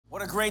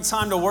What a great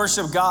time to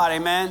worship God,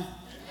 amen?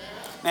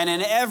 And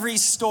in every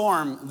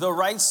storm, the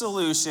right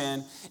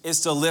solution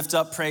is to lift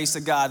up praise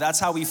to God.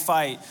 That's how we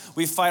fight.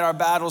 We fight our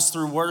battles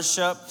through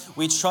worship.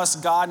 We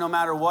trust God no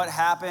matter what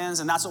happens,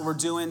 and that's what we're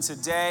doing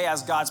today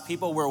as God's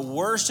people. We're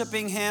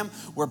worshiping Him.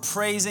 We're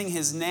praising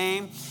His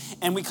name.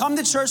 And we come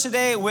to church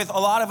today with a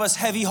lot of us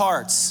heavy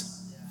hearts,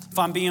 if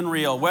I'm being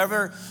real.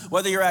 Whether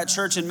you're at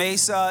church in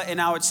Mesa, in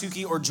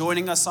Ahwatukee, or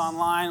joining us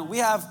online, we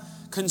have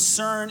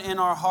concern in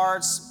our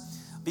hearts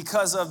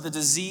because of the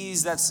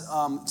disease that's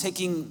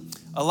taking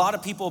a lot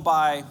of people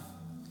by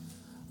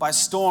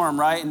storm,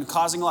 right? And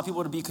causing a lot of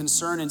people to be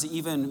concerned and to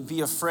even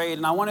be afraid.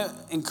 And I want to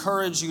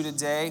encourage you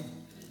today.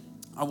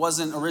 I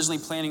wasn't originally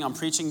planning on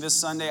preaching this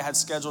Sunday. I had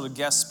scheduled a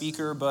guest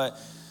speaker, but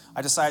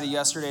I decided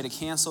yesterday to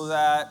cancel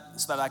that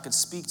so that I could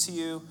speak to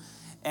you.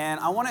 And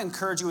I want to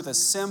encourage you with a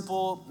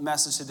simple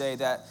message today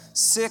that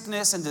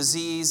sickness and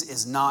disease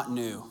is not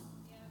new,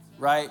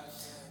 right?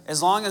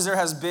 As long as there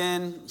has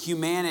been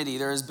humanity,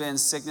 there has been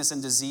sickness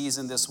and disease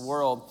in this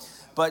world.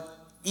 But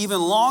even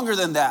longer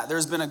than that,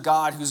 there's been a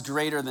God who's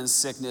greater than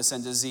sickness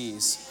and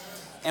disease.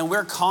 And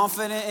we're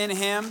confident in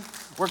Him.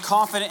 We're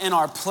confident in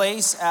our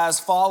place as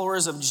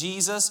followers of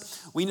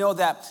Jesus. We know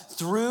that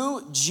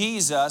through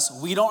Jesus,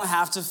 we don't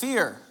have to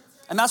fear.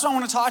 And that's what I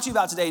want to talk to you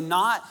about today,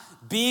 not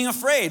being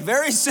afraid.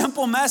 Very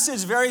simple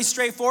message, very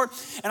straightforward.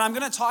 And I'm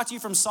going to talk to you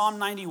from Psalm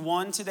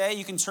 91 today.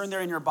 You can turn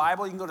there in your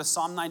Bible. You can go to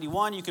Psalm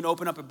 91. You can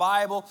open up a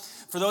Bible.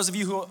 For those of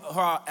you who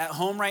are at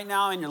home right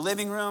now in your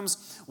living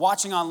rooms,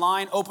 watching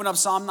online, open up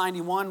Psalm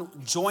 91.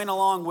 Join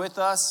along with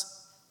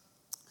us.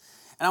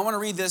 And I want to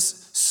read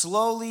this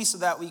slowly so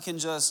that we can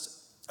just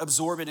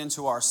absorb it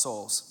into our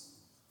souls.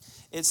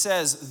 It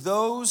says,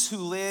 "Those who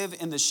live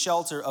in the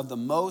shelter of the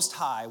Most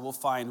High will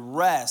find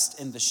rest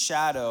in the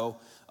shadow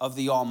of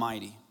the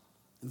Almighty.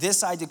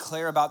 This I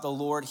declare about the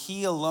Lord,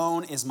 He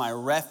alone is my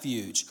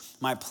refuge,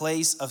 my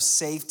place of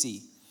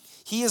safety.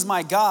 He is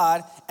my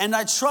God, and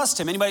I trust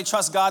Him." Anybody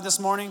trust God this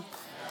morning?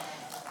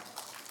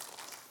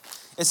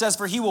 It says,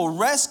 "For He will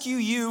rescue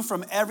you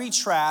from every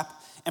trap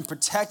and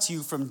protect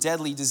you from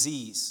deadly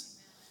disease.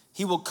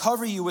 He will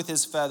cover you with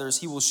His feathers.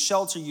 He will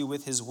shelter you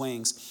with His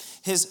wings.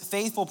 His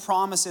faithful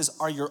promises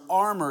are your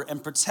armor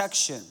and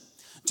protection.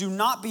 Do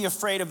not be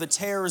afraid of the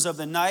terrors of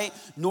the night,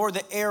 nor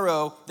the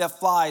arrow that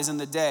flies in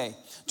the day.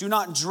 Do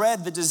not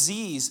dread the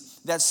disease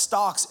that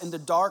stalks in the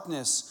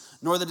darkness,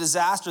 nor the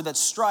disaster that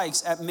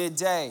strikes at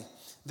midday.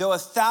 Though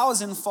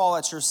 1,000 fall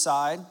at your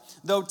side,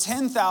 though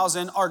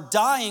 10,000 are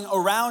dying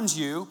around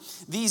you,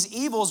 these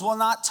evils will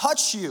not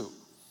touch you.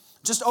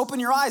 Just open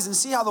your eyes and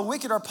see how the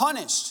wicked are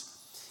punished.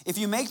 If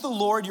you make the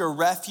Lord your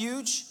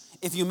refuge,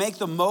 if you make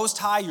the Most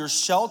High your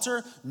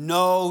shelter,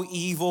 no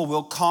evil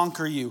will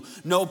conquer you.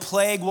 No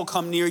plague will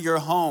come near your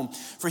home.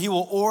 For He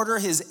will order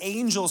His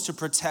angels to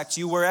protect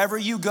you wherever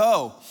you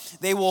go.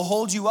 They will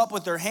hold you up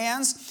with their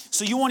hands,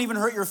 so you won't even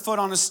hurt your foot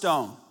on a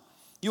stone.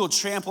 You will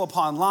trample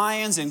upon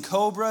lions and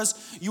cobras.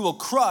 You will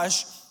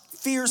crush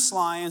fierce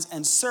lions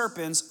and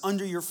serpents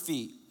under your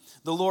feet.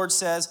 The Lord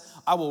says,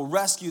 I will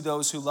rescue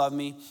those who love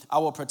me. I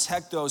will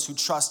protect those who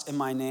trust in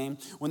my name.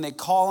 When they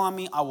call on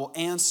me, I will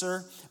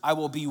answer. I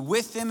will be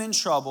with them in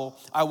trouble.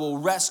 I will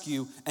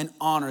rescue and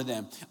honor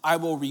them. I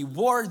will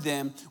reward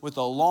them with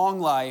a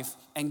long life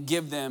and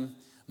give them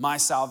my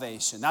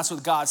salvation." That's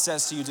what God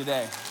says to you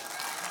today.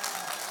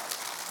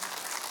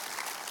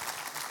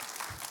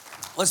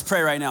 Let's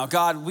pray right now.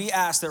 God, we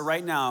ask that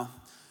right now,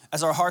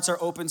 as our hearts are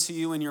open to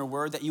you and your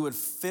word, that you would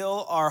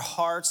fill our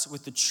hearts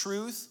with the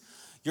truth.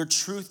 Your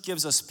truth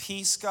gives us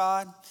peace,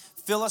 God.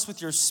 Fill us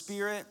with your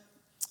spirit.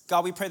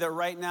 God, we pray that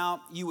right now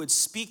you would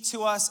speak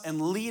to us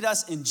and lead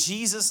us in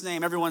Jesus'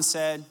 name. Everyone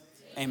said,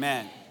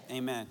 amen.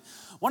 Amen.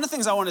 One of the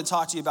things I want to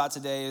talk to you about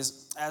today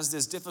is, as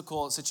this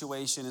difficult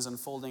situation is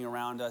unfolding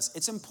around us,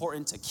 it's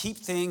important to keep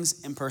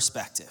things in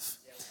perspective.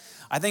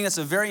 I think that's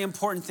a very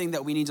important thing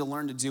that we need to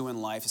learn to do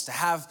in life, is to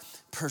have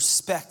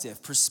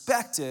perspective.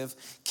 Perspective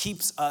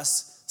keeps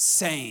us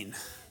sane.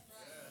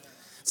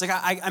 It's like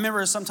I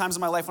remember sometimes in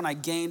my life when I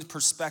gained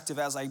perspective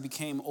as I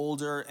became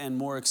older and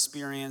more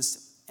experienced,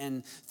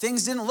 and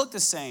things didn't look the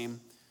same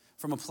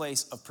from a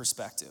place of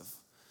perspective.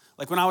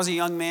 Like when I was a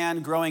young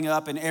man growing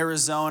up in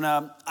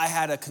Arizona, I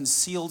had a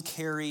concealed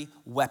carry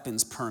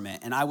weapons permit,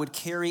 and I would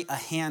carry a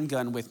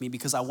handgun with me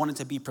because I wanted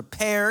to be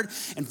prepared.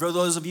 And for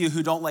those of you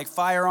who don't like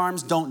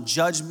firearms, don't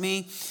judge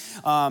me.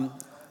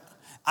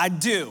 I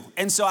do.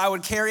 And so I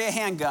would carry a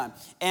handgun.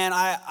 And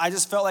I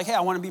just felt like, hey,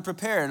 I want to be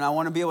prepared, and I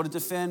want to be able to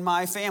defend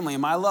my family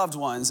and my loved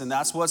ones, and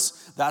that's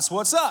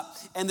what's up.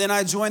 And then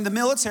I joined the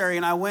military,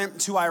 and I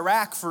went to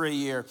Iraq for a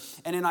year.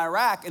 And in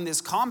Iraq, in this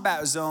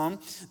combat zone,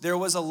 there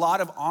was a lot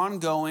of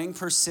ongoing,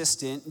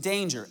 persistent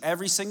danger.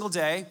 Every single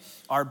day,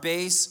 our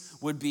base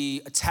would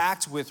be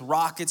attacked with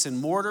rockets and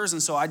mortars,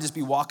 and so I'd just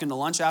be walking to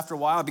lunch after a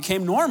while. It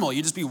became normal.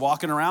 You'd just be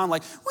walking around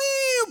like,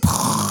 wee,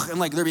 and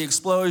like there'd be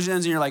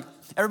explosions, and you're like,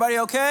 everybody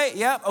okay?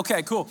 Yep,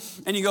 okay, cool.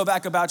 And you go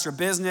back about your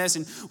business,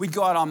 and we'd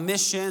go out on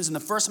missions. And the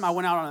first time I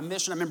went out on a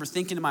mission, I remember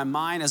thinking in my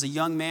mind as a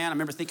young man, I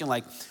remember thinking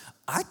like,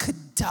 I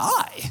could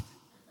die.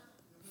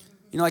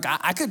 You know, like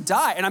I could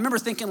die. And I remember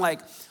thinking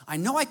like, I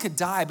know I could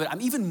die, but I'm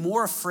even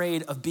more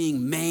afraid of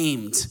being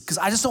maimed because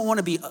I just don't want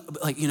to be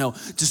like, you know,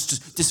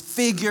 just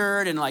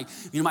disfigured and like,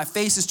 you know, my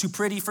face is too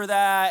pretty for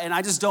that. And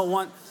I just don't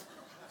want,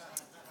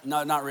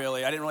 no, not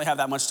really. I didn't really have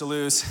that much to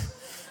lose.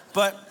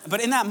 But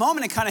in that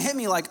moment, it kind of hit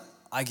me like,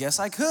 I guess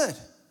I could.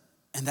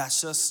 And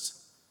that's just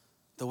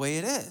the way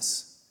it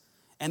is.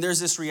 And there's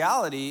this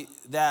reality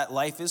that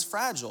life is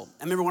fragile.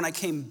 I remember when I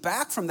came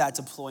back from that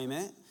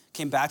deployment,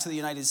 came back to the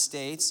United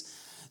States,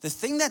 the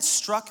thing that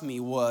struck me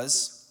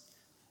was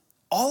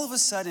all of a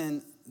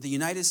sudden, the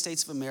United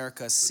States of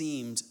America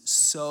seemed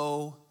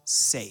so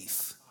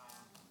safe.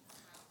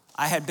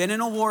 I had been in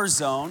a war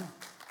zone,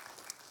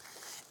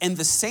 and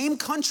the same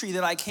country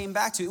that I came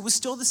back to, it was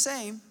still the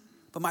same,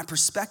 but my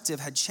perspective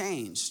had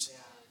changed.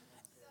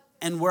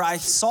 And where I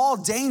saw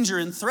danger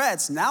and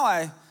threats, now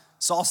I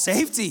saw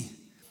safety.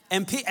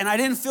 And I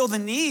didn't feel the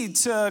need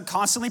to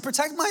constantly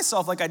protect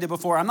myself like I did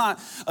before. I'm not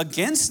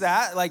against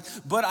that,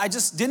 but I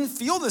just didn't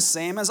feel the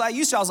same as I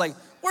used to. I was like,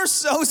 we're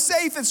so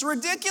safe, it's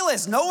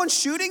ridiculous. No one's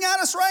shooting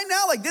at us right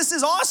now. Like, this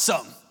is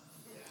awesome.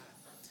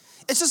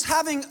 It's just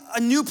having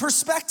a new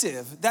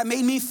perspective that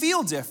made me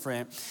feel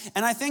different.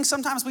 And I think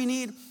sometimes we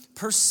need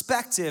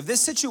perspective.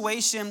 This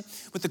situation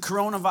with the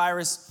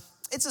coronavirus,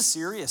 it's a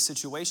serious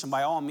situation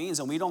by all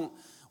means, and we don't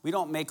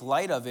make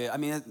light of it. I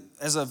mean,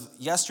 as of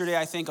yesterday,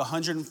 I think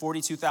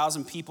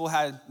 142,000 people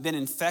had been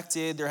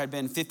infected. There had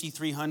been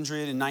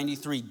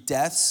 5,393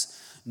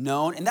 deaths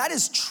known, and that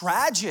is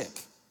tragic.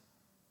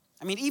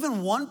 I mean,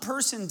 even one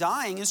person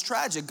dying is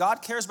tragic.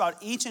 God cares about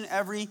each and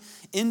every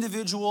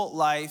individual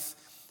life.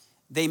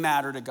 They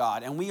matter to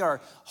God. And we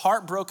are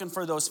heartbroken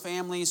for those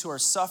families who are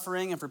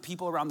suffering and for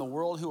people around the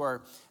world who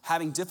are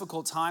having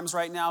difficult times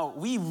right now.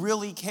 We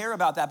really care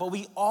about that. But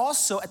we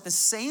also, at the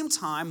same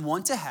time,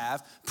 want to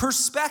have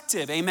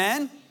perspective.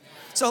 Amen?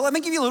 So let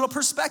me give you a little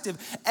perspective.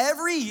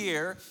 Every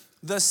year,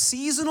 the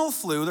seasonal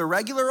flu, the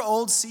regular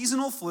old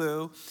seasonal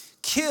flu,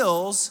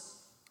 kills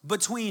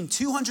between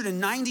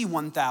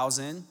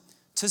 291,000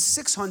 to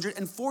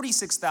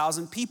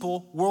 646,000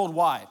 people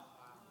worldwide.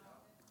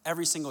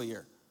 Every single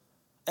year.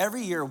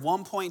 Every year,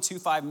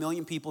 1.25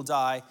 million people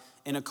die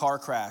in a car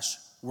crash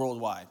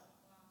worldwide.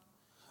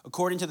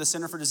 According to the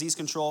Center for Disease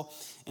Control,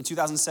 in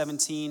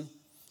 2017,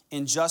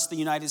 in just the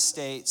United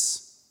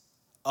States,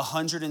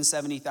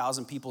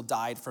 170,000 people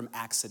died from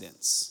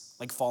accidents,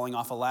 like falling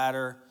off a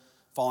ladder,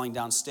 falling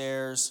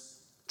downstairs,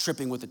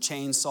 tripping with a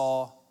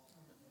chainsaw.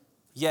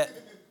 Yet,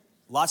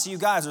 lots of you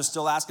guys are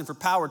still asking for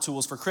power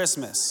tools for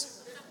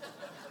Christmas.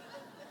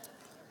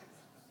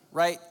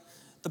 Right?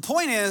 The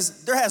point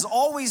is, there has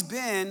always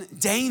been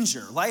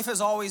danger. Life has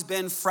always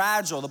been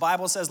fragile. The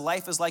Bible says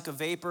life is like a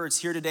vapor. It's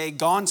here today,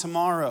 gone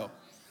tomorrow.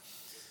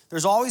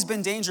 There's always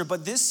been danger,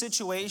 but this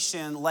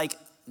situation, like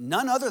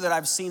none other that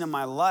I've seen in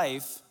my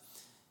life,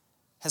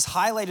 has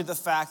highlighted the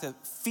fact that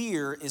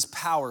fear is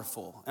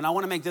powerful. And I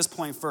want to make this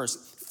point first.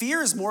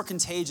 Fear is more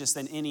contagious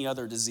than any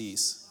other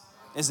disease,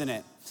 isn't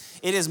it?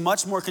 It is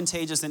much more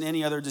contagious than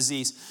any other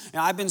disease.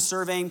 Now, I've been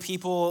surveying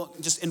people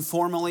just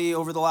informally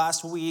over the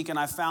last week, and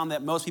I found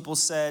that most people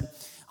said,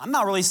 I'm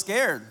not really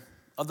scared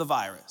of the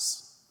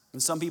virus.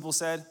 And some people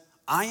said,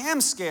 I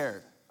am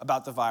scared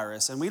about the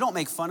virus. And we don't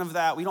make fun of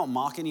that. We don't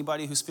mock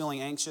anybody who's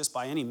feeling anxious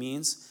by any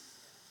means.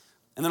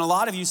 And then a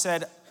lot of you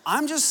said,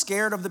 I'm just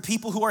scared of the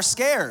people who are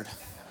scared.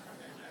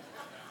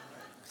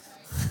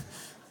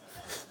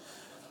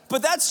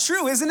 But that's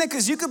true, isn't it?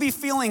 Because you could be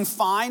feeling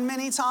fine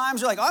many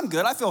times. You're like, I'm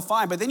good, I feel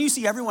fine. But then you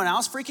see everyone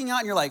else freaking out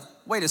and you're like,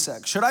 wait a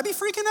sec, should I be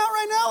freaking out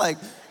right now? Like,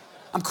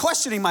 I'm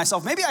questioning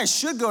myself. Maybe I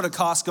should go to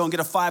Costco and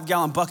get a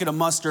 5-gallon bucket of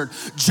mustard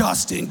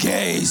just in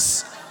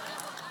case.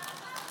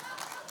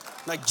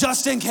 Like,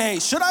 just in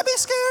case. Should I be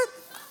scared?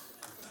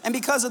 And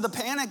because of the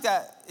panic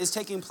that is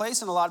taking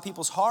place in a lot of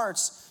people's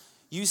hearts,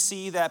 you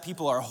see that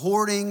people are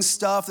hoarding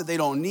stuff that they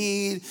don't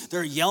need.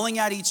 They're yelling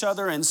at each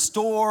other in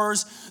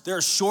stores. There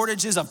are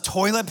shortages of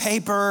toilet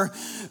paper.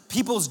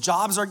 People's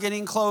jobs are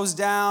getting closed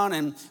down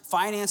and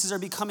finances are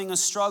becoming a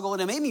struggle.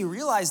 And it made me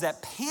realize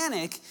that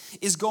panic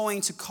is going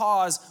to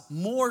cause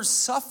more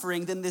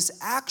suffering than this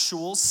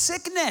actual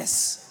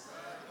sickness.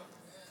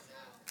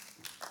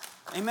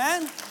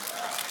 Amen?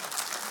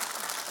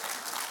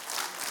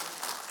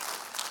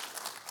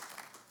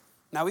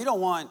 Now, we don't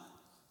want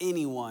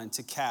anyone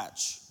to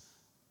catch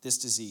this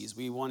disease.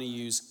 We want to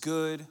use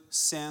good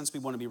sense.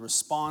 We want to be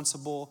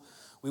responsible.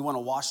 We want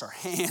to wash our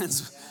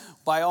hands.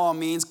 By all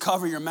means,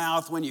 cover your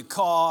mouth when you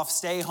cough.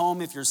 Stay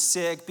home if you're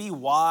sick. Be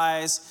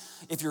wise.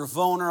 If you're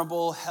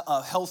vulnerable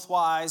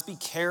health-wise, be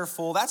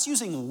careful. That's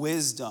using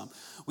wisdom.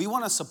 We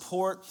want to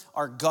support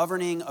our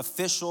governing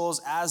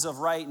officials. As of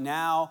right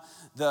now,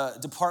 the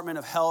Department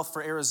of Health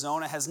for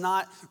Arizona has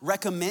not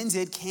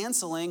recommended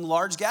canceling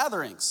large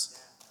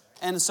gatherings.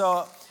 And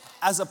so,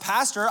 as a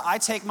pastor, I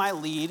take my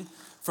lead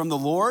from the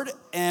Lord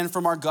and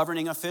from our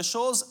governing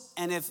officials.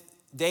 And if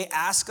they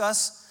ask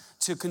us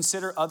to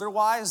consider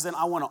otherwise, then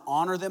I want to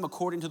honor them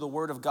according to the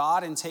word of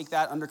God and take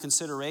that under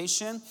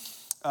consideration.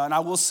 And I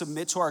will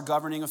submit to our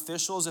governing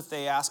officials if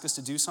they ask us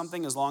to do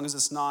something, as long as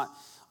it's not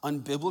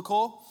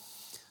unbiblical.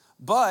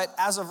 But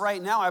as of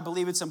right now, I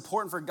believe it's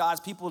important for God's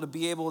people to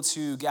be able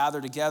to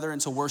gather together and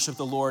to worship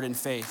the Lord in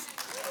faith.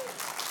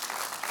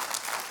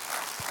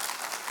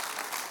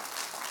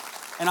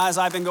 And as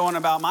I've been going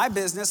about my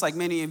business, like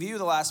many of you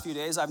the last few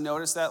days, I've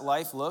noticed that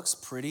life looks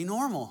pretty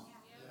normal.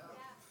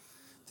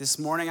 This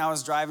morning I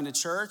was driving to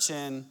church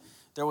and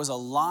there was a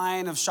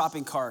line of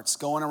shopping carts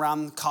going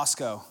around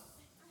Costco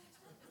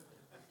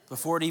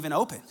before it even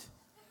opened.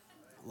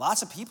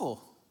 Lots of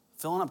people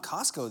filling up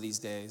Costco these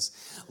days.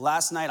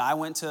 Last night I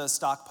went to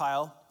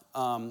stockpile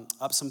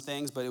up some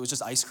things, but it was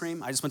just ice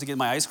cream. I just went to get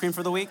my ice cream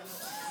for the week.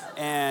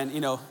 And,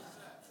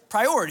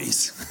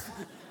 priorities.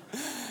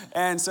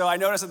 And so I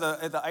noticed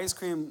at the ice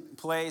cream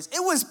place, it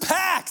was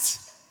packed.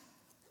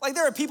 Like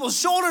there are people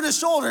shoulder to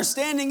shoulder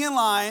standing in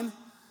line,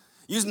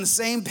 using the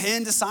same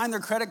pen to sign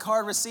their credit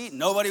card receipt.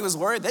 Nobody was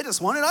worried. They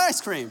just wanted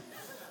ice cream.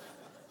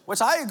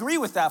 Which I agree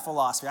with that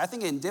philosophy. I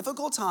think in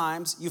difficult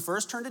times, you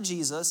first turn to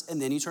Jesus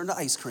and then you turn to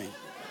ice cream.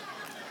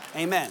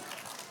 Amen.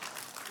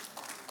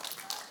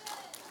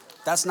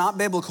 That's not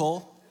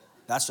biblical.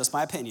 That's just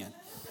my opinion.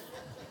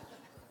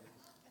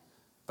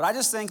 But I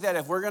just think that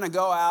if we're going to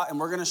go out and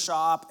we're going to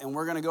shop and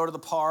we're going to go to the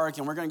park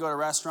and we're going to go to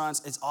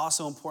restaurants, it's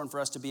also important for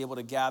us to be able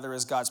to gather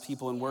as God's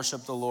people and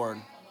worship the Lord.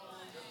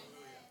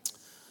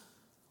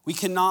 We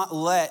cannot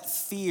let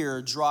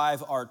fear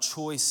drive our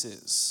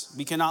choices.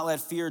 We cannot let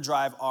fear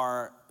drive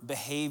our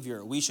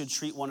behavior. We should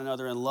treat one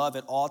another in love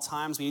at all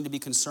times. We need to be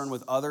concerned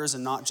with others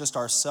and not just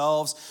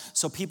ourselves.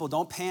 So people,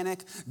 don't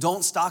panic,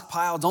 don't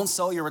stockpile, don't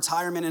sell your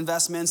retirement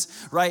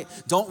investments, right?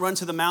 Don't run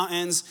to the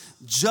mountains.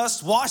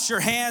 Just wash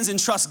your hands and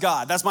trust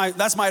God. That's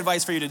my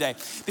advice for you today.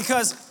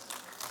 Because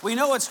we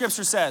know what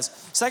Scripture says.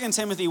 2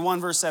 Timothy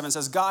 1 verse 7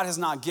 says, God has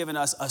not given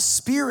us a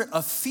spirit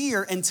of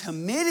fear and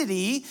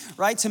timidity,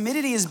 right?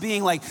 Timidity is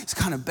being like, it's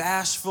kind of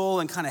bashful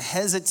and kind of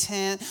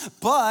hesitant,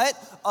 but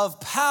of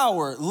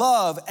power,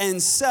 love,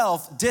 and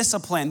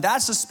self-discipline.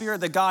 That's the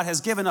spirit that God has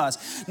given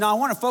us. Now, I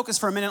want to focus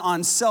for a minute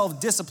on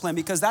self-discipline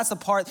because that's the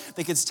part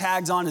that gets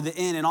tagged on to the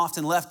end and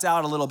often left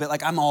out a little bit.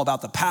 Like, I'm all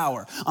about the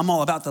power. I'm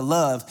all about the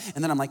love.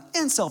 And then I'm like,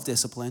 and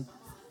self-discipline.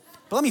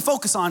 But let me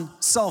focus on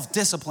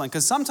self-discipline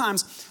because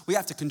sometimes we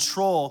have to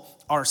control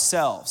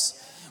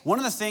ourselves. One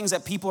of the things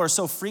that people are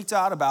so freaked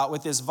out about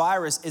with this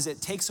virus is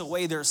it takes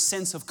away their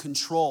sense of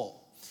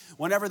control.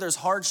 Whenever there's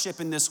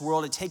hardship in this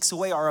world, it takes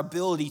away our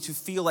ability to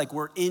feel like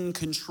we're in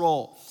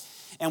control.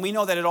 And we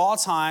know that at all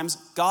times,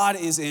 God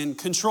is in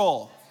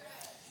control.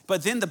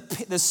 But then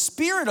the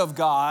Spirit of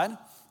God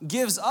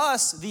gives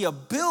us the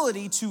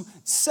ability to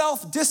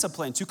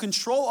self-discipline, to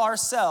control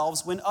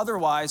ourselves when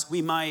otherwise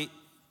we might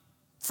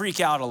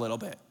freak out a little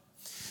bit.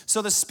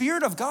 So the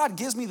Spirit of God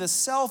gives me the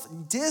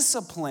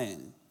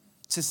self-discipline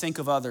to think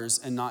of others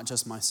and not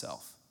just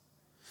myself,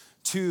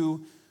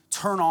 to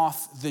turn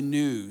off the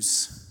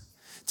news,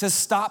 to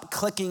stop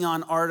clicking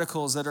on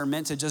articles that are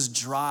meant to just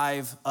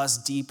drive us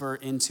deeper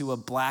into a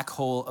black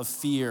hole of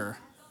fear,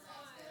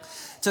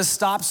 to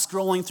stop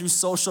scrolling through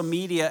social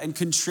media and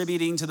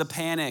contributing to the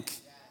panic,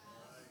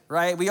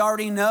 right? We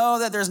already know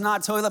that there's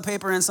not toilet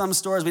paper in some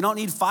stores. We don't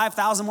need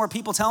 5,000 more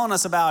people telling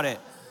us about it.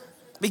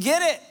 We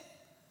get it.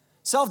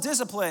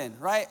 Self-discipline,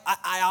 right?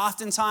 I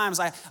oftentimes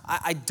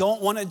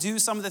don't want to do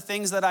some of the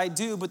things that I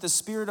do, but the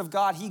Spirit of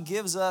God, He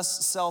gives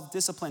us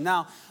self-discipline.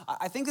 Now,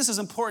 I think this is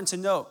important to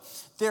note.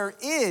 There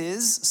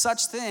is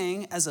such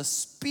thing as a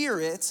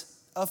spirit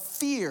of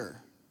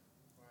fear.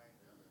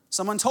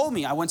 Someone told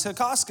me, I went to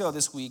Costco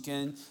this week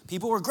and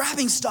people were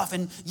grabbing stuff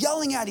and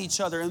yelling at each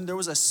other, and there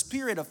was a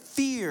spirit of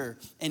fear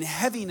and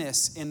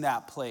heaviness in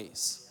that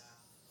place.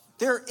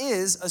 There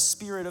is a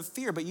spirit of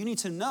fear, but you need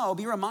to know,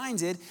 be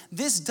reminded,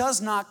 this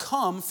does not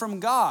come from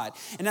God.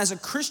 And as a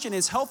Christian,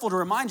 it's helpful to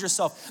remind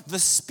yourself, the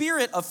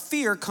spirit of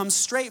fear comes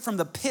straight from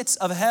the pits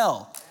of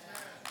hell.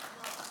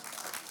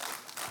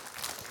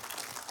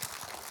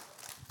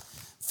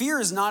 Fear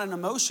is not an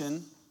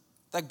emotion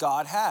that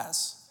God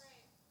has.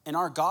 And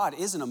our God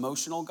is an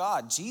emotional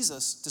God.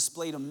 Jesus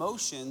displayed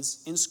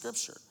emotions in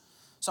Scripture.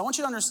 So I want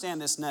you to understand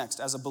this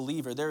next. As a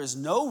believer, there is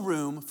no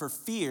room for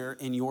fear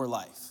in your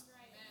life.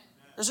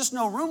 There's just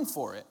no room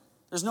for it.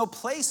 There's no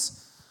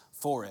place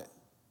for it.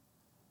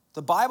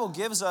 The Bible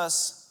gives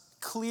us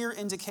clear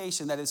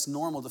indication that it's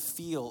normal to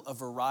feel a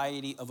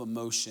variety of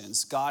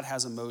emotions. God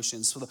has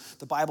emotions. So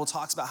the Bible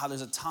talks about how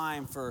there's a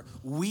time for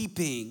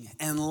weeping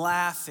and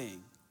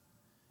laughing.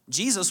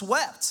 Jesus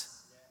wept.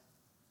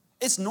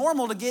 It's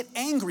normal to get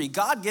angry.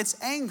 God gets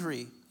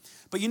angry.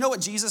 But you know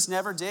what Jesus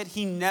never did?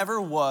 He never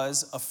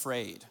was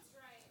afraid.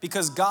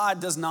 Because God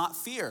does not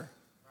fear.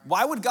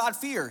 Why would God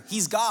fear?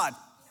 He's God.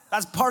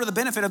 That's part of the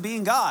benefit of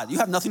being God. You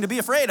have nothing to be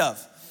afraid of.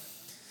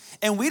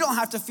 And we don't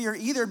have to fear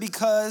either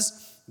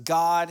because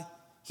God,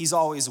 He's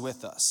always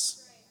with us.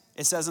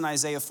 It says in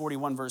Isaiah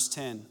 41 verse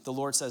 10, the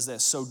Lord says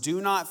this, "So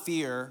do not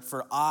fear,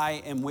 for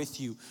I am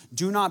with you.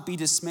 Do not be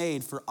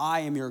dismayed, for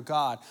I am your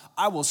God.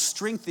 I will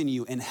strengthen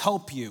you and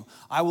help you.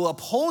 I will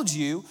uphold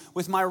you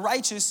with my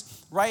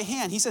righteous right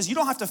hand." He says, you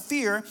don't have to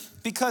fear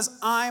because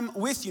I'm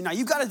with you. Now,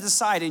 you've got to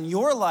decide in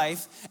your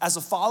life as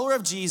a follower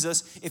of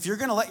Jesus if you're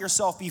going to let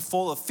yourself be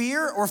full of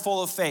fear or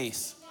full of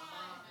faith.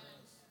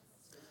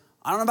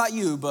 I don't know about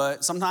you,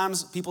 but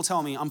sometimes people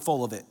tell me I'm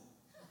full of it.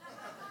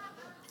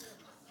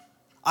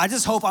 I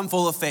just hope I'm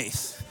full of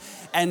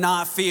faith and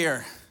not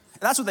fear.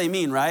 That's what they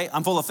mean, right?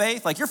 I'm full of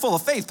faith. Like, you're full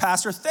of faith,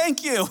 Pastor.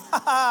 Thank you.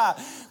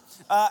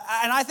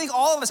 And I think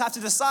all of us have to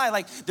decide,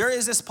 like, there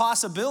is this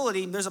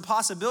possibility. There's a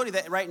possibility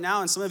that right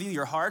now in some of you,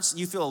 your hearts,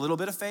 you feel a little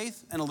bit of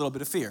faith and a little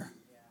bit of fear.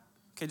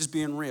 Okay, just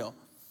being real.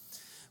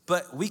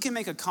 But we can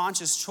make a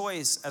conscious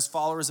choice as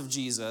followers of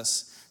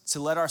Jesus to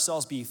let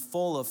ourselves be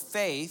full of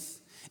faith.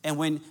 And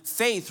when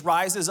faith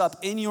rises up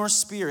in your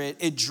spirit,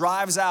 it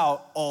drives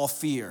out all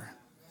fear.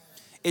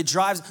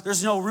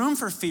 There's no room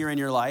for fear in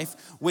your life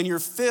when you're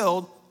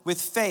filled with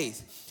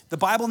faith. The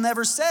Bible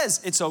never says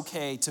it's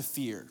okay to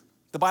fear.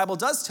 The Bible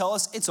does tell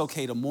us it's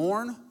okay to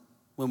mourn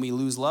when we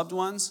lose loved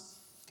ones.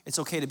 It's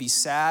okay to be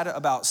sad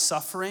about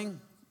suffering.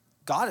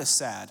 God is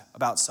sad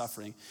about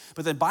suffering.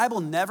 But the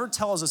Bible never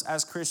tells us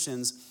as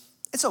Christians,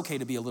 it's okay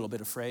to be a little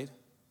bit afraid.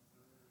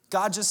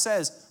 God just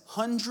says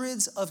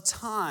hundreds of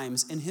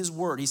times in his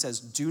word, he says,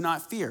 do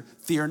not fear,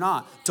 fear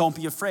not, don't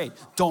be afraid,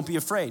 don't be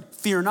afraid,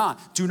 fear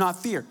not, do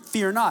not fear,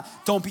 fear not,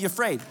 don't be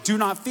afraid, do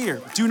not fear,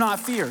 do not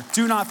fear,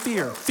 do not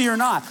fear, fear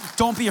not,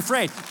 don't be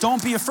afraid,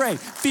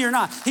 fear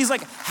not. He's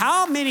like,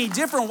 how many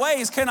different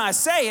ways can I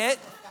say it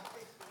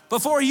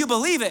before you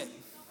believe it?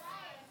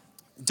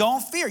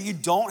 Don't fear. You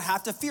don't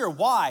have to fear.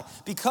 Why?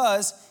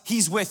 Because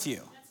he's with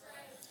you.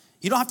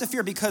 You don't have to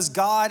fear because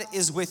God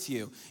is with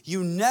you.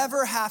 You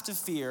never have to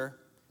fear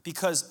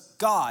because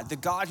God, the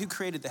God who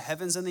created the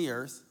heavens and the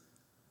earth,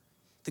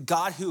 the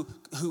God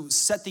who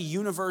set the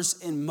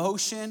universe in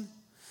motion,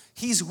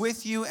 he's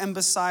with you and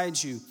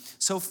beside you.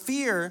 So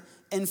fear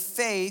and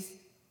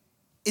faith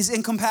is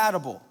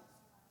incompatible.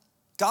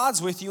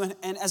 God's with you,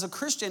 and as a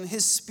Christian,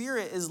 his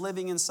spirit is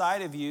living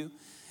inside of you.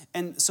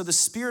 And so the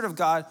Spirit of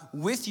God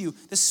with you,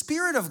 the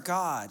Spirit of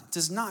God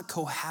does not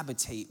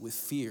cohabitate with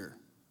fear.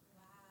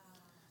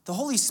 The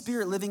Holy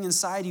Spirit living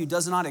inside you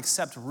does not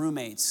accept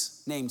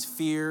roommates named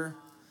fear,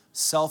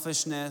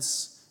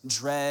 selfishness,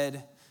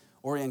 dread,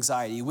 or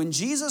anxiety. When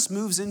Jesus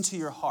moves into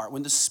your heart,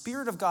 when the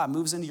Spirit of God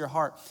moves into your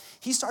heart,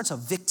 he starts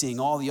evicting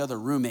all the other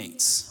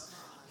roommates.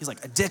 He's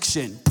like,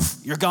 addiction,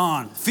 you're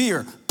gone.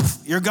 Fear,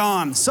 you're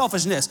gone.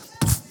 Selfishness,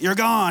 you're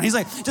gone. He's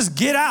like, just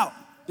get out.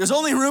 There's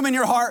only room in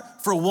your heart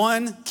for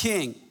one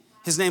king.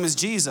 His name is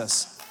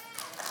Jesus.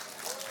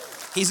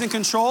 He's in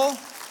control.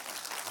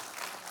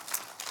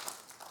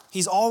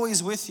 He's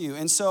always with you.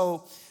 And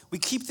so we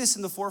keep this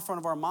in the forefront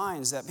of our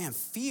minds that, man,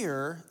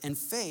 fear and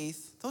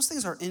faith, those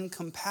things are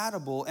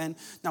incompatible. And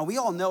now we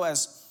all know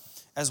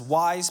as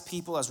wise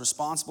people, as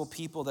responsible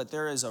people, that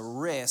there is a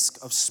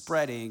risk of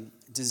spreading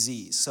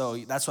disease. So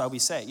that's why we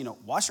say,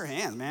 wash your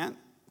hands, man.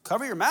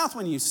 Cover your mouth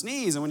when you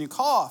sneeze and when you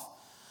cough.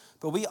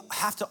 But we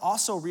have to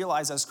also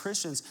realize as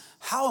Christians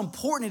how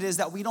important it is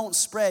that we don't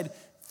spread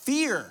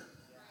fear.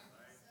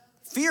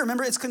 Fear,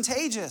 remember, it's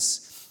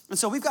contagious. And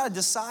so we've got to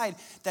decide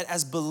that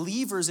as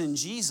believers in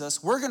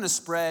Jesus, we're going to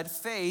spread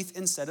faith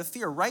instead of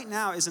fear. Right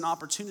now is an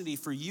opportunity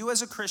for you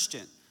as a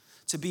Christian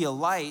to be a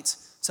light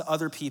to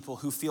other people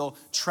who feel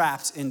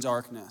trapped in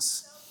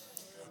darkness.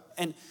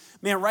 And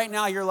man, right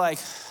now you're like,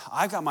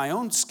 I've got my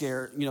own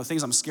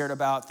things I'm scared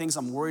about, things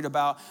I'm worried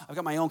about. I've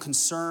got my own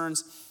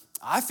concerns.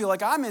 I feel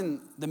like I'm in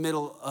the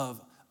middle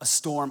of a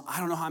storm. I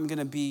don't know how I'm going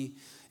to be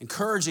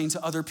encouraging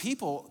to other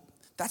people.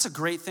 That's a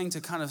great thing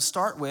to kind of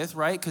start with,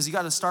 right? Because you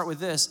got to start with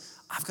this.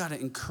 I've got to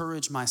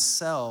encourage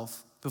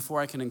myself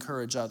before I can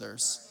encourage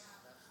others.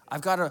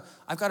 I've got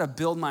to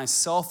build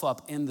myself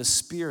up in the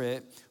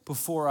Spirit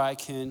before I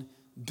can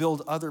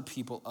build other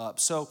people up.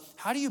 So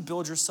how do you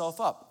build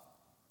yourself up?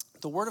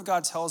 The Word of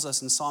God tells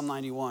us in Psalm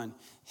 91,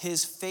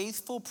 his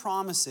faithful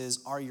promises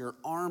are your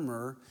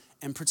armor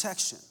and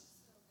protection.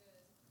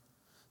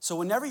 So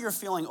whenever you're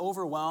feeling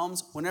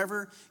overwhelmed,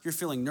 whenever you're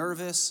feeling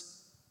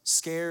nervous,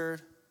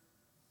 scared,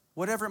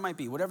 whatever it might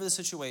be, whatever the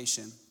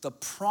situation, the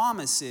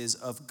promises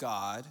of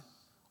God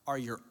are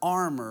your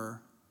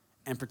armor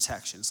and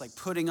protection. It's like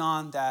putting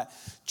on that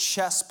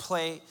chest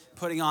plate,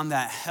 putting on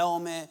that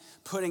helmet,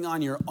 putting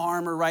on your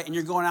armor, right? And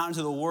you're going out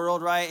into the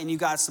world, right? And you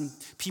got some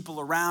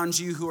people around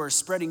you who are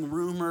spreading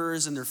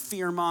rumors and they're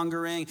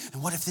fear-mongering.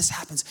 And what if this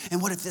happens?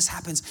 And what if this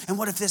happens? And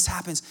what if this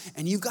happens?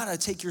 And you've got to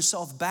take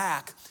yourself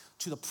back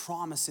to the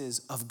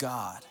promises of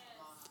God.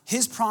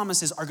 His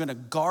promises are going to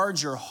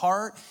guard your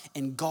heart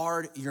and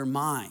guard your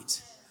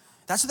mind.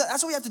 That's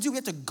what we have to do. We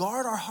have to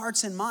guard our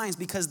hearts and minds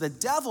because the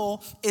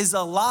devil is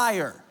a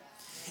liar.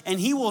 And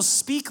he will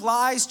speak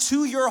lies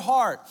to your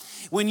heart.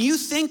 When you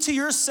think to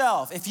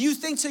yourself, if you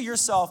think to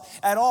yourself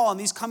at all in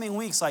these coming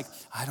weeks, like,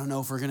 I don't know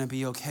if we're going to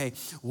be okay.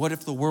 What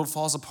if the world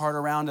falls apart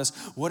around us?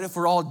 What if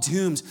we're all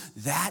doomed?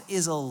 That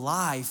is a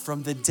lie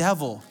from the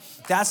devil.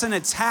 That's an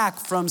attack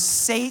from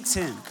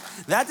Satan.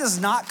 That does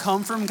not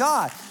come from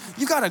God.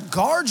 You got to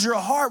guard your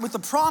heart with the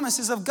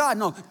promises of God.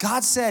 No,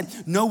 God said,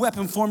 no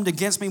weapon formed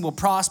against me will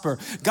prosper.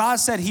 God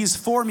said he's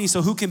for me,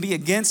 so who can be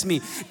against me?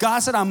 God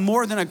said I'm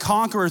more than a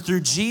conqueror through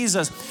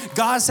Jesus.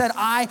 God said,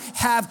 I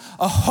have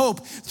a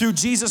hope through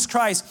Jesus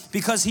Christ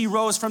because he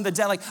rose from the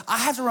dead. Like, I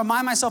have to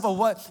remind myself of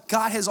what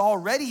God has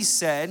already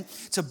said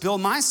to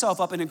build myself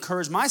up and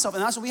encourage myself.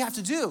 And that's what we have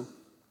to do. We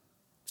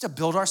have to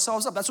build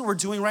ourselves up. That's what we're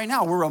doing right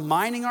now. We're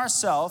reminding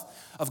ourselves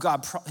of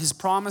God, his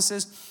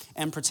promises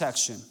and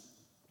protection.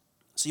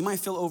 So you might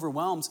feel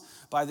overwhelmed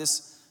by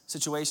this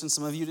situation,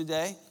 some of you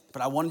today,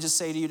 but I want to just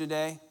say to you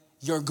today,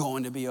 you're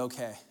going to be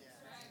okay.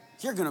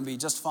 You're going to be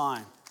just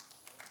fine.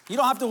 You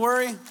don't have to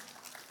worry.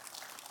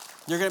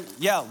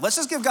 Let's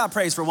just give God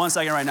praise for 1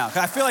 second right now,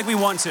 because I feel like we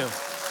want to.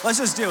 Let's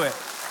just do it.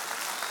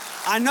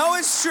 I know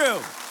it's true.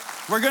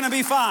 We're going to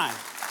be fine.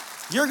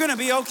 You're going to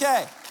be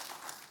okay,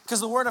 because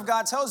the word of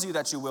God tells you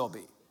that you will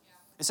be.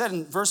 It said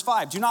in verse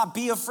 5, do not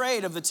be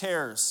afraid of the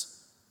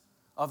terrors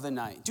of the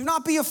night. Do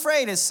not be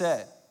afraid, it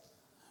said,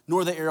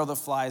 nor the arrow that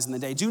flies in the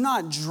day. Do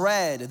not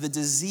dread the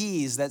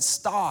disease that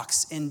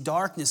stalks in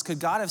darkness. Could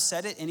God have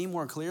said it any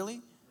more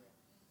clearly?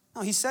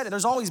 No, he said it.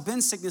 There's always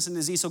been sickness and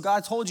disease, so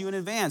God told you in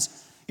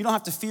advance. You don't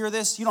have to fear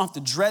this. You don't have to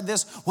dread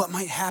this. What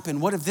might happen?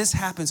 What if this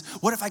happens?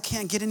 What if I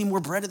can't get any more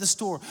bread at the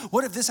store?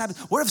 What if this happens?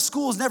 What if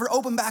schools never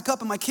open back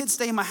up and my kids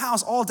stay in my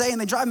house all day and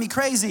they drive me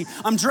crazy?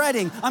 I'm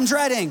dreading.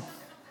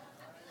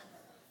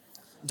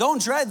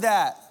 Don't dread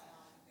that.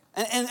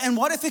 And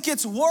what if it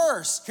gets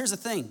worse? Here's the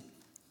thing.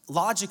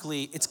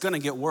 Logically, it's going to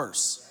get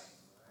worse.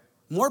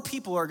 More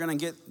people are going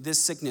to get this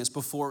sickness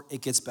before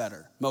it gets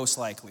better, most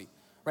likely.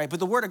 Right? But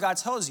the word of God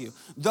tells you,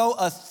 though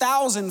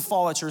 1,000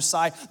 fall at your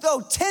side,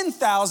 though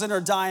 10,000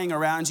 are dying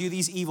around you,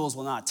 these evils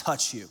will not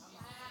touch you.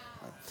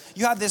 Right?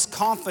 You have this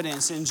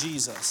confidence in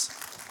Jesus.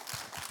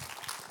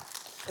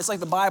 It's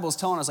like the Bible's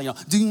telling us,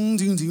 like, doom,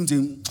 doom, doom,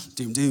 doom,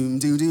 doom, doom,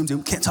 doom, doom,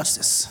 doom. Can't touch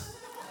this.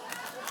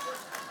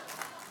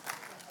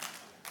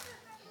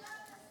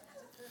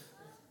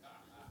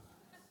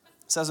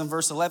 It says in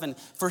verse 11,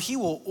 for he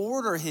will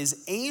order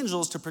his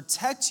angels to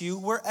protect you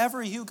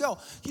wherever you go.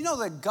 You know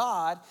that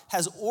God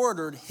has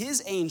ordered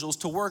his angels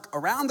to work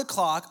around the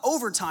clock,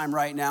 overtime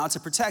right now, to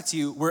protect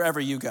you wherever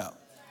you go,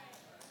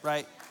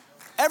 right?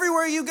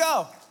 Everywhere you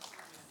go.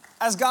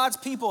 As God's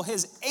people,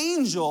 his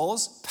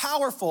angels,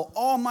 powerful,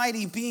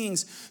 almighty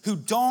beings who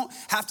don't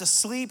have to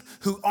sleep,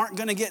 who aren't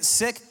gonna get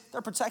sick, they're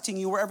protecting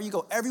you wherever you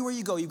go. Everywhere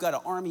you go, you've got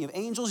an army of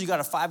angels. You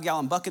got a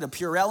 5-gallon bucket of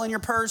Purell in your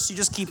purse. You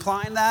just keep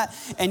applying that,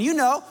 and you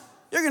know,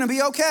 you're going to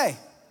be okay.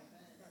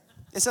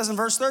 It says in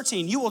verse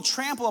 13, you will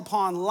trample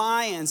upon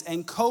lions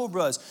and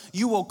cobras.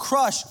 You will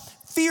crush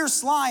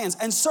fierce lions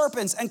and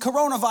serpents and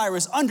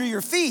coronavirus under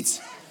your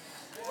feet.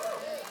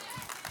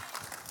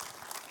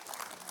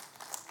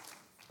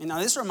 And now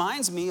this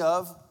reminds me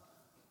of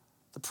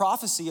the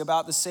prophecy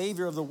about the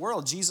Savior of the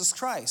world, Jesus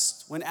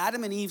Christ. When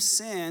Adam and Eve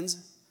sinned,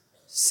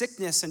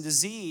 sickness and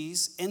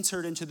disease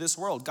entered into this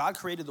world. God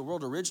created the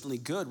world originally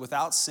good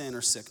without sin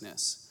or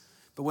sickness.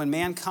 But when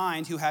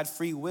mankind, who had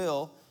free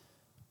will,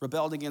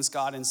 rebelled against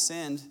God and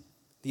sinned,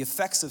 the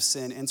effects of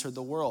sin entered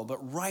the world. But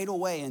right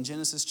away in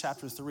Genesis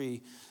chapter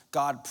 3,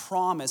 God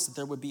promised that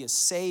there would be a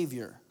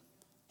Savior.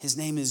 His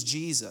name is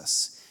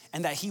Jesus,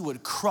 and that he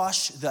would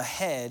crush the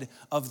head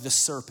of the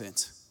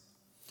serpent.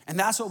 And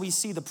that's what we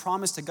see, the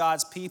promise to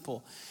God's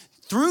people.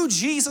 Through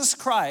Jesus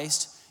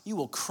Christ, you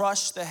will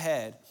crush the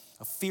head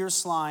of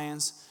fierce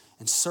lions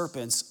and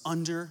serpents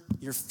under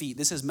your feet.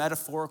 This is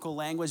metaphorical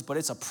language, but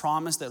it's a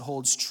promise that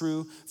holds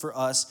true for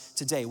us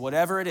today.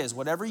 Whatever it is,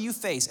 whatever you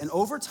face, and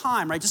over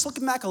time, right, just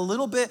looking back a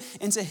little bit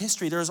into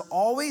history, there's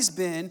always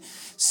been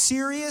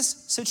serious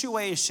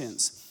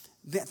situations,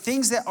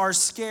 things that are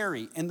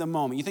scary in the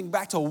moment. You think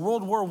back to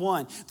World War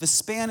I, the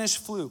Spanish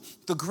flu,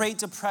 the Great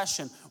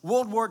Depression,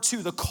 World War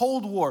II, the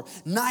Cold War,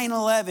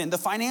 9/11, the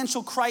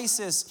financial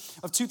crisis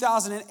of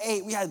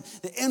 2008. We had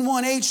the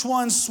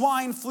N1H1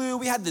 swine flu.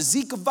 We had the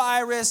Zika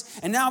virus.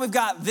 And now we've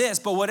got this.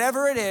 But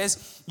whatever it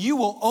is, you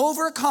will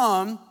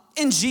overcome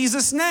in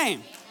Jesus'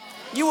 name.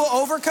 You will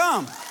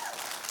overcome.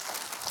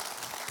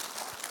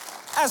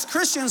 As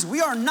Christians,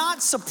 we are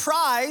not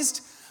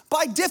surprised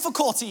by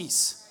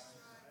difficulties.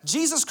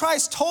 Jesus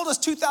Christ told us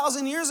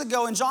 2,000 years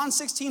ago in John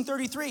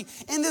 16:33,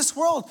 in this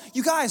world,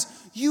 you guys,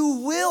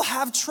 you will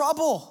have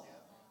trouble.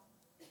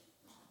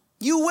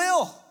 You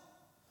will.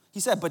 He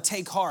said, but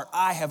take heart,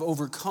 I have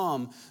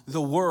overcome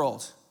the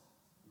world.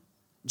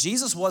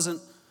 Jesus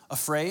wasn't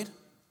afraid.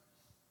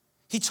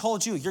 He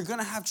told you, you're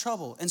gonna have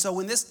trouble. And so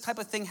when this type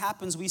of thing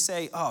happens, we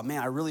say, oh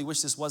man, I really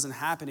wish this wasn't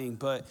happening,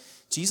 but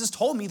Jesus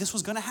told me this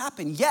was gonna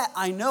happen. Yet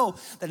I know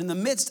that in the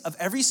midst of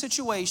every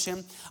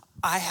situation,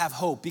 I have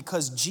hope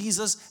because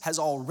Jesus has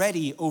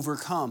already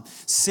overcome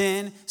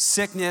sin,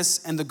 sickness,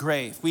 and the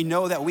grave. We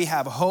know that we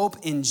have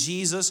hope in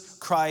Jesus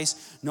Christ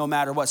no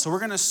matter what. So we're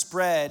gonna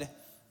spread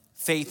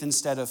faith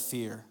instead of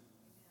fear.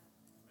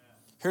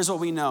 Here's what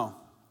we know.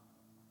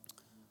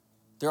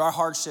 There are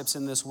hardships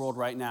in this world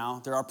right now.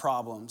 There are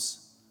problems.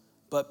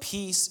 But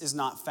peace is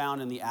not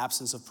found in the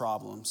absence of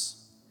problems.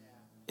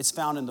 It's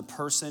found in the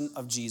person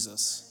of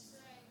Jesus.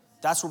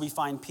 That's where we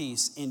find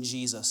peace, in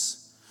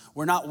Jesus.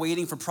 We're not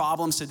waiting for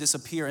problems to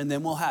disappear and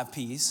then we'll have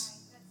peace.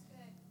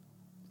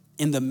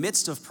 In the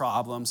midst of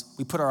problems,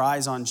 we put our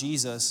eyes on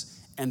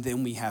Jesus and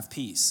then we have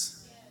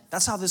peace.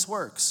 That's how this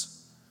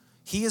works.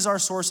 He is our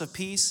source of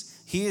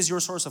peace. He is your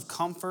source of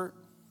comfort.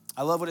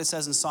 I love what it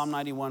says in Psalm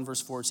 91,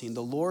 verse 14.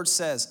 The Lord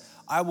says,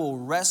 I will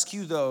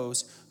rescue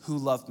those who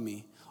love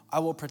me. I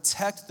will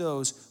protect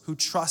those who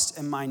trust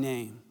in my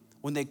name.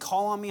 When they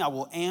call on me, I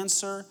will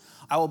answer.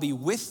 I will be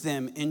with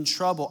them in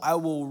trouble. I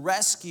will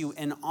rescue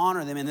and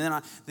honor them. And then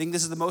I think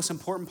this is the most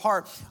important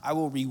part. I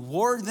will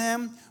reward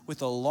them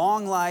with a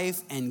long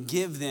life and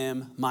give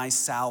them my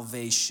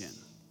salvation.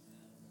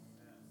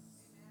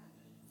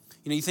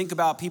 You know, you think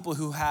about people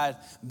who had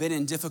been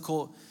in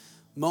difficult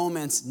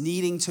moments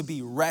needing to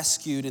be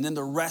rescued, and then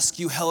the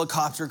rescue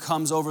helicopter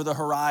comes over the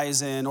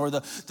horizon, or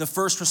the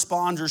first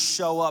responders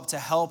show up to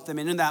help them.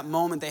 And in that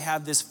moment, they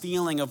have this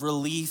feeling of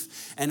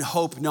relief and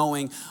hope,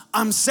 knowing,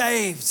 I'm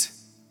saved.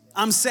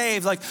 I'm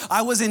saved. Like,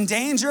 I was in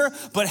danger,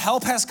 but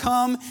help has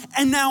come,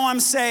 and now I'm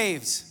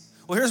saved.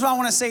 Well, here's what I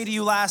want to say to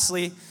you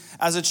lastly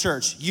as a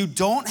church. You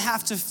don't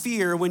have to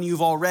fear when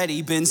you've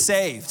already been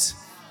saved.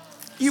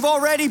 You've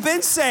already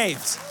been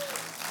saved.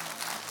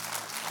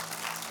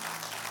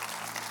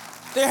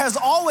 There has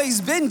always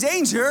been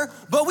danger,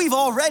 but we've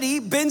already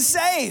been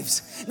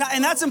saved. Now,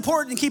 and that's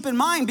important to keep in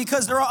mind,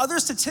 because there are other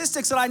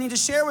statistics that I need to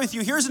share with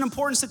you. Here's an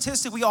important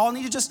statistic. We all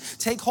need to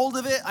just take hold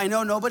of it. I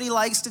know nobody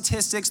likes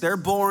statistics. They're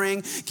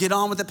boring. Get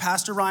on with it,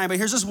 Pastor Ryan. But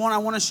here's just one I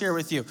want to share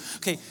with you.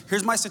 Okay,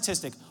 here's my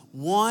statistic.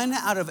 1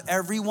 out of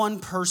every 1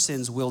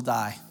 persons will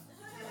die.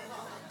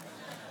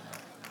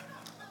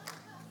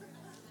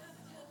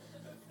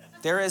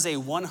 There is a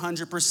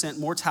 100%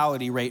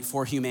 mortality rate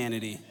for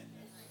humanity.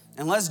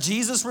 Unless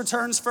Jesus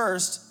returns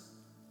first,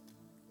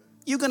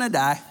 you're gonna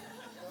die.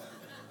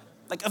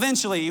 Like,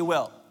 eventually you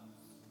will.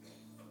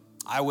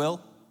 I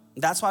will.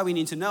 That's why we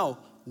need to know,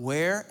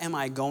 where am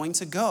I going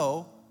to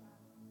go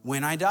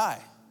when I die?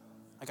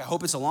 Like, I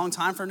hope it's a long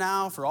time from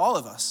now for all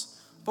of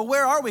us. But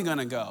where are we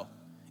gonna go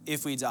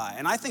if we die?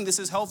 And I think this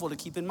is helpful to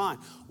keep in mind.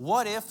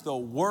 What if the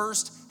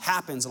worst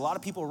happens? A lot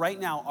of people right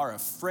now are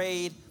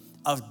afraid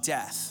of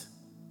death.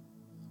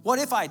 What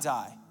if I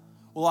die?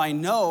 Well, I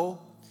know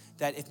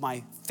that if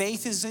my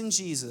faith is in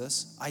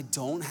Jesus, I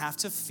don't have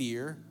to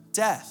fear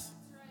death.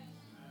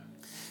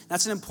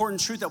 That's an important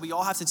truth that we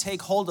all have to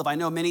take hold of. I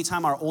know many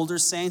times our older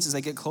saints, as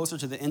they get closer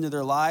to the end of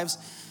their lives,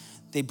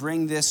 they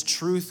bring this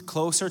truth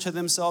closer to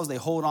themselves. They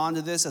hold on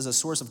to this as a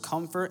source of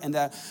comfort. And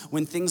that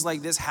when things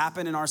like this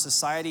happen in our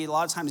society, a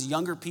lot of times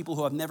younger people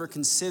who have never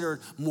considered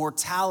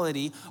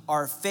mortality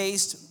are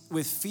faced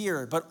with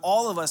fear. But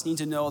all of us need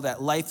to know that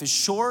life is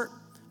short.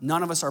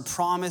 None of us are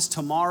promised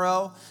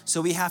tomorrow. So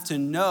we have to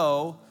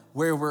know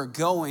where we're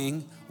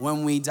going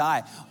when we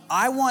die.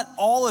 I want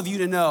all of you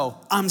to know,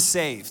 I'm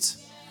saved.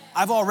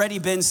 I've already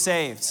been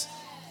saved.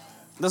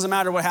 Doesn't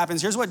matter what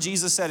happens. Here's what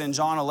Jesus said in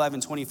John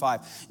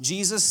 11:25.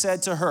 Jesus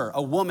said to her,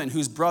 a woman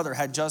whose brother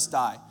had just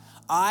died,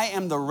 I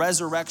am the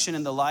resurrection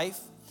and the life.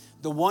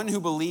 The one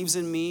who believes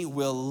in me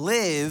will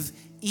live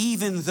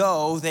even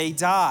though they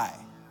die.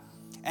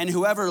 And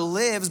whoever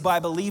lives by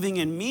believing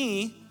in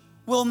me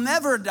will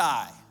never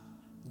die.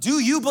 Do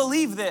you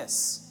believe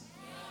this?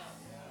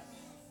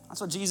 That's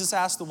what Jesus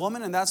asked the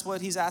woman, and that's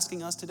what he's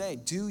asking us today.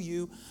 Do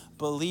you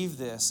believe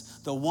this?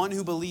 The one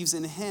who believes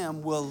in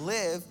him will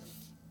live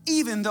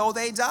even though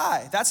they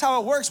die. That's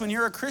how it works when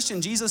you're a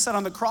Christian. Jesus said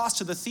on the cross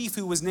to the thief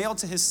who was nailed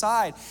to his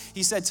side,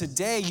 he said,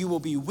 today you will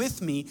be with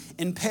me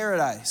in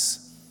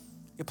paradise.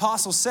 The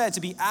apostle said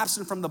to be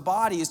absent from the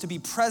body is to be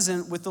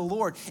present with the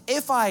Lord.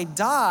 If I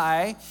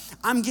die,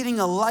 I'm getting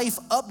a life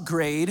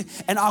upgrade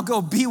and I'll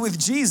go be with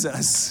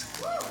Jesus,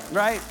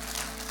 right?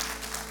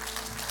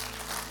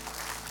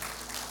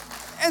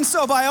 And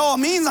so by all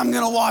means, I'm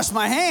gonna wash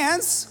my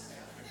hands,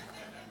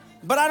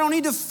 but I don't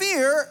need to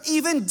fear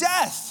even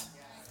death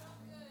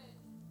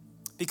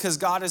because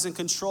God is in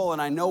control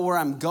and I know where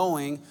I'm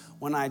going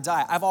when I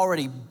die. I've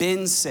already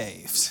been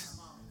saved.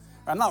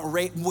 I'm not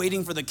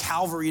waiting for the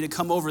Calvary to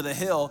come over the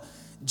hill.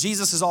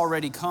 Jesus has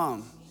already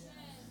come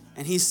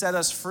and he set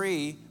us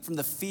free from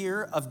the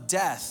fear of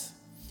death.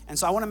 And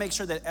so I want to make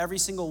sure that every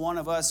single one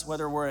of us,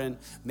 whether we're in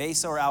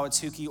Mesa or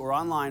Ahwatukee or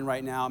online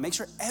right now, make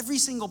sure every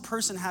single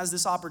person has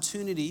this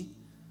opportunity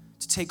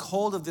to take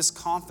hold of this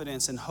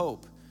confidence and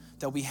hope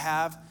that we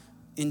have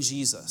in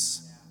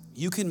Jesus.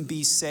 You can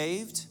be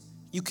saved.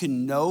 You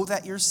can know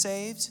that you're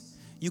saved.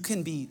 You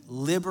can be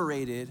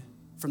liberated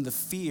from the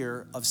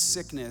fear of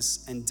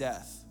sickness and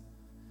death.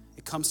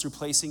 It comes through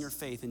placing your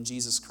faith in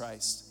Jesus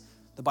Christ.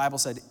 The Bible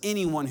said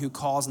anyone who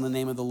calls on the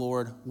name of the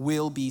Lord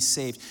will be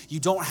saved. You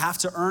don't have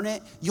to earn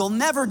it. You'll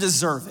never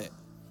deserve it,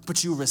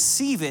 but you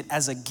receive it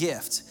as a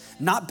gift,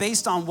 not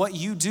based on what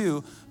you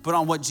do, but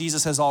on what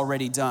Jesus has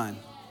already done.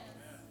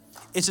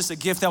 It's just a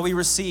gift that we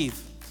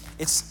receive.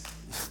 It's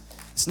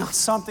not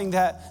something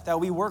that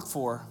we work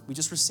for. We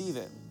just receive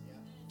it.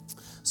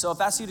 So if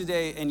that's you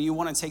today and you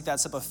want to take that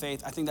step of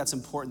faith, I think that's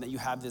important that you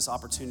have this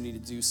opportunity to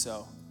do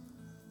so.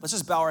 Let's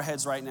just bow our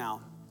heads right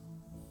now.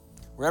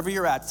 Wherever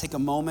you're at, take a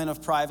moment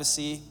of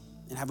privacy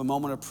and have a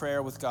moment of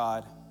prayer with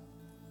God.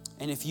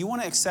 And if you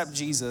want to accept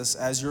Jesus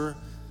as your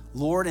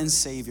Lord and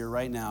Savior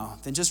right now,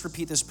 then just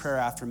repeat this prayer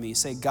after me.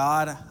 Say,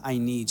 God, I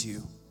need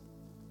you.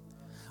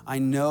 I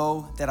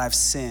know that I've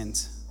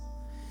sinned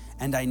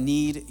and I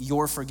need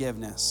your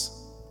forgiveness.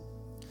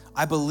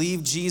 I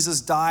believe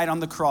Jesus died on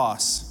the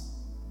cross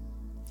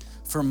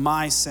for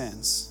my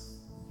sins.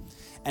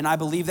 And I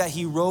believe that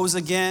he rose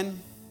again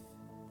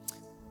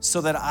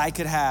so that I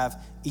could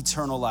have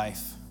eternal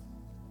life.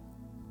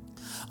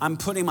 I'm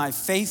putting my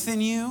faith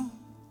in you.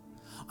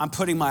 I'm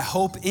putting my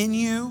hope in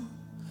you.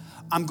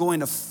 I'm going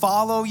to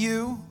follow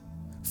you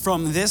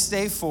from this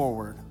day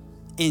forward.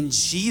 In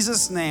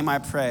Jesus' name I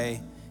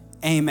pray,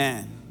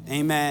 amen.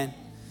 Amen.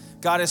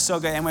 God is so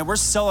good. And when we're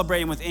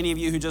celebrating with any of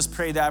you who just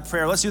prayed that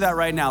prayer, let's do that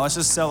right now. Let's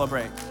just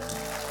celebrate.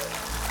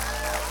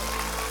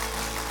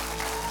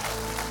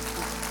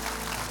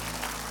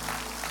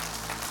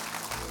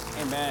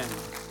 Amen.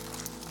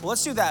 Well,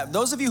 let's do that.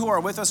 Those of you who are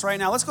with us right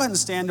now, let's go ahead and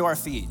stand to our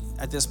feet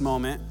at this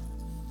moment.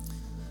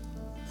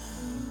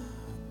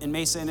 In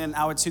Mason and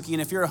Ahwatukee,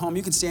 and if you're at home,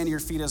 you can stand to your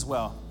feet as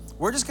well.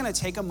 We're just gonna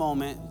take a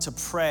moment to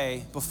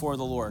pray before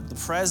the Lord. The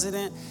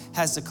president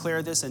has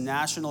declared this a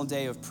national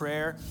day of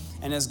prayer,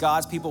 and as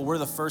God's people, we're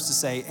the first to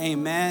say,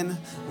 amen,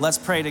 let's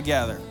pray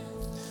together.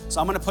 So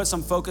I'm gonna put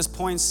some focus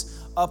points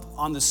up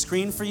on the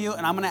screen for you,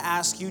 and I'm gonna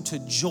ask you to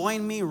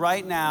join me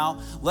right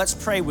now. Let's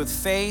pray with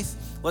faith.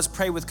 Let's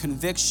pray with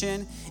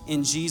conviction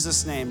in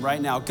Jesus' name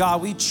right now.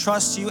 God, we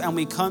trust you and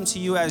we come to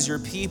you as your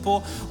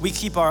people. We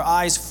keep our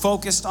eyes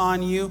focused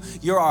on you.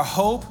 You're our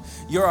hope.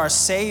 You're our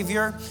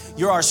Savior.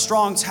 You're our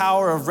strong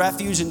tower of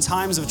refuge in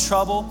times of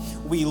trouble.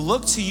 We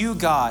look to you,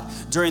 God,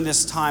 during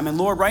this time. And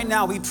Lord, right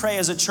now we pray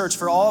as a church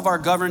for all of our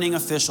governing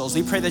officials.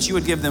 We pray that you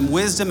would give them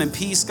wisdom and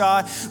peace,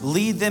 God.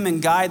 Lead them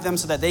and guide them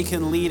so that they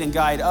can lead and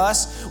guide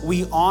us.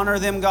 We honor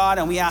them, God,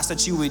 and we ask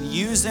that you would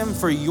use them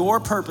for your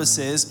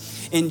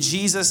purposes in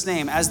Jesus'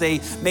 name. As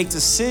they make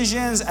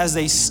decisions, as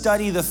they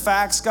study the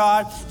facts,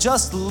 God,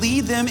 just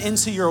lead them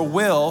into your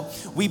will.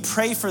 We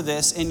pray for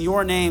this in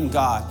your name,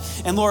 God.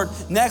 And Lord,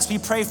 next we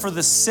pray for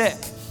the sick.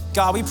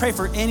 God, we pray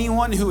for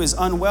anyone who is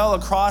unwell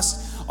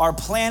across our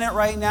planet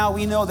right now.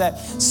 We know that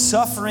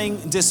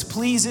suffering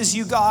displeases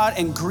you, God,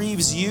 and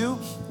grieves you.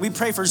 We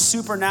pray for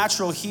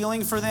supernatural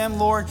healing for them,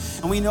 Lord.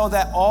 And we know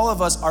that all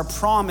of us are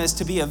promised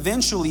to be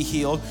eventually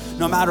healed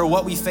no matter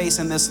what we face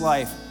in this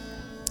life.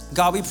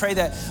 God, we pray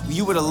that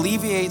you would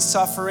alleviate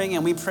suffering,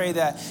 and we pray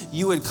that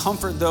you would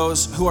comfort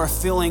those who are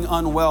feeling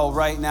unwell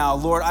right now.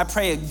 Lord, I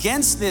pray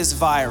against this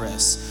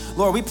virus.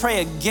 Lord, we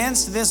pray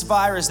against this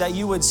virus that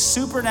you would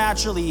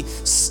supernaturally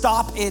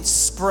stop its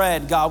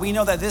spread, God. We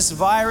know that this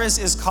virus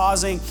is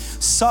causing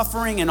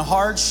suffering and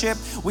hardship.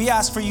 We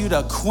ask for you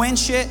to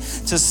quench it,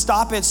 to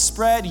stop its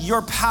spread.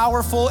 You're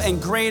powerful and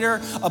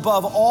greater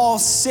above all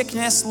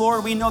sickness,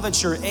 Lord. We know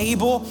that you're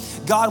able.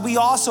 God, we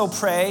also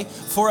pray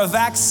for a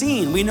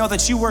vaccine. We know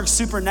that you work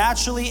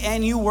supernaturally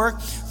and you work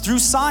through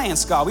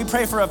science, God. We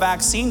pray for a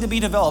vaccine to be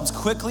developed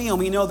quickly, and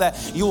we know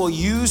that you will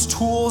use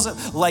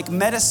tools like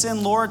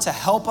medicine, Lord, to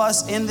help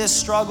us in this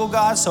struggle,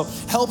 God. So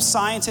help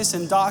scientists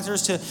and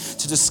doctors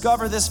to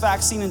discover this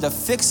vaccine and to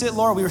fix it,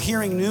 Lord. We're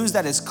hearing news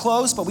that it's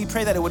close, but we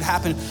pray that it would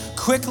happen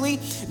quickly.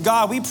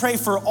 God, we pray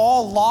for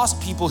all lost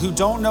people who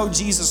don't know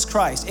Jesus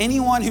Christ,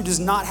 anyone who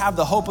does not have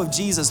the hope of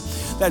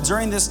Jesus, that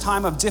during this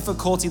time of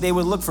difficulty, they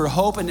would look for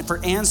hope and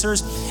for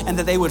answers, and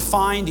that they would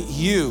find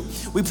you.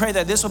 We pray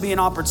that this will be an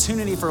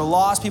opportunity for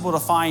lost people to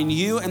find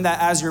you, and that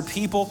as your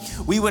people,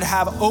 we would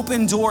have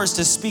open doors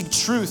to speak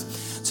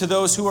truth to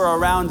those who are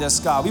around us,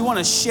 God. We want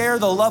to share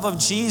the love of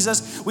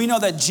Jesus. We know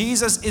that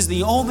Jesus is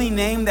the only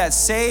name that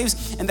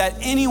saves, and that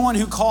anyone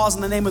who calls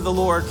in the name of the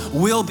Lord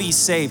will be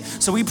saved.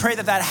 So we pray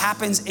that that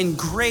happens in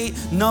great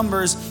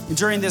numbers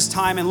during this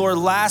time. And Lord,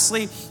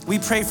 lastly, we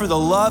pray for the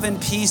love and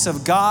peace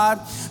of God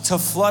to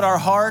flood our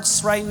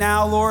hearts right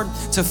now, Lord,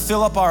 to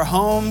fill up our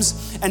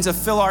homes and to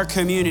fill our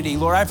community.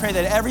 Lord, I pray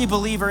that every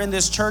believer in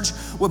this church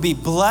would be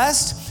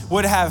blessed,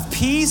 would have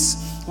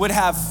peace, would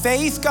have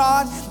faith,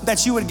 God,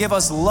 that you would give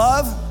us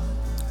love,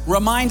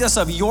 remind us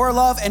of your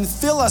love, and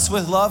fill us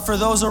with love for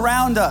those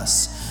around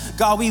us.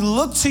 God, we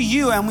look to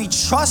you and we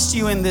trust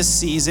you in this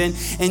season.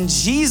 In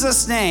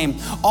Jesus' name,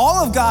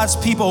 all of God's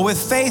people with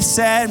faith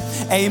said,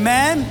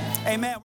 amen, amen.